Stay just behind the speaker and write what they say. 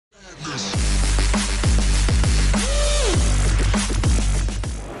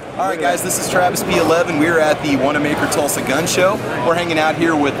Alright guys, this is Travis P11. We're at the Wanenmacher Tulsa Gun Show. We're hanging out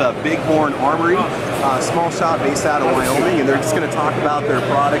here with Big Horn Armory, small shop based out of Wyoming, and they're just going to talk about their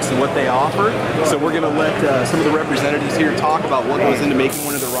products and what they offer. So we're going to let some of the representatives here talk about what goes into making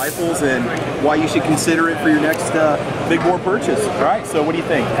one of the rifles and why you should consider it for your next big bore purchase. Alright, so what do you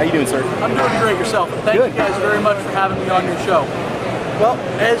think? How you doing, sir? I'm doing great, yourself. Thank you guys very much for having me on your show. Well,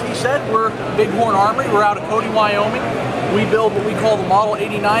 as he said, we're Big Horn Armory. We're out of Cody, Wyoming. We build what we call the Model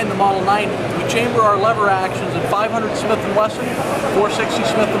 89 and the Model 90. We chamber our lever actions in 500 Smith & Wesson, 460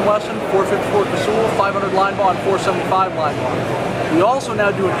 Smith & Wesson, 454 Casull, 500 line ball, and 475 line ball. We also now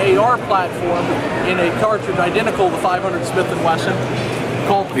do an AR platform in a cartridge identical to the 500 Smith & Wesson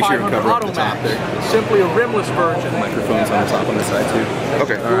called the 500 Automax. Simply a rimless version. Microphones on the top on the side too.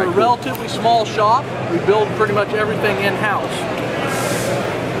 Okay. We're a relatively small shop. We build pretty much everything in-house.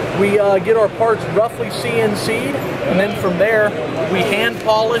 We get our parts roughly CNC'd, and then from there we hand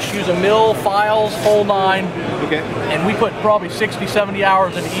polish, use a mill, files, whole nine. Okay. And we put probably 60, 70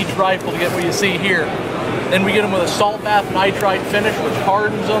 hours into each rifle to get what you see here. Then we get them with a salt bath nitride finish, which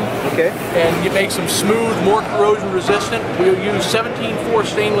hardens them. Okay. And it makes them smooth, more corrosion resistant. We use 17-4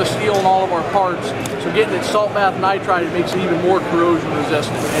 stainless steel in all of our parts. So getting it salt bath nitride, it makes it even more corrosion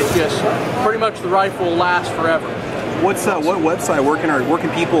resistant. It's just pretty much the rifle will last forever. What website, where can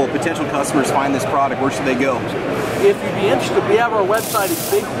people, potential customers, find this product? Where should they go? If you'd be interested, we have our website at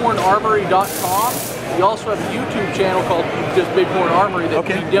bighornarmory.com. We also have a YouTube channel called just Big Horn Armory that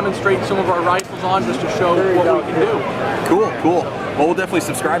we demonstrate some of our rifles on just to show what we can do. Cool, cool. Well, we'll definitely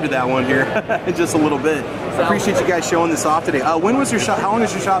subscribe to that one here in just a little bit. I appreciate you guys showing this off today. When was your shop? How long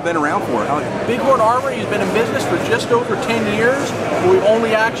has your shop been around for? Big Horn Armory has been in business for just over 10 years. We've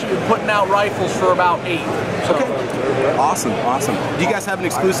only actually been putting out rifles for about 8. So. Okay. Awesome, awesome. Do you guys have an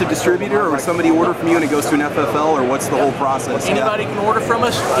exclusive distributor, or would somebody order from you and it goes to an FFL, or what's the whole process? Anybody can order from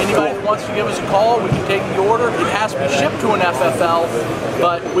us. Anybody that wants to give us a call, we can take the order. It has to be shipped to an FFL,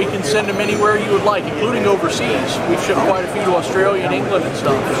 but we can send them anywhere you would like, including overseas. We've shipped quite a few to Australia and England and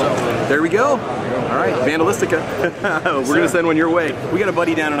stuff. So. There we go. All right, Vandalistica. We're going to send one your way. We got a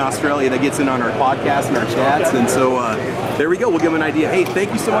buddy down in Australia that gets in on our podcast and our chats, and so there we go. We'll give him an idea. Hey,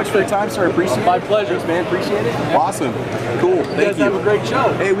 thank you so much for your time, sir. I appreciate it. My pleasure. Thanks, man. Appreciate it. Awesome. Cool. Thank you. Have a great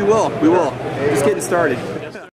show. Hey, we will. We will. Just getting started.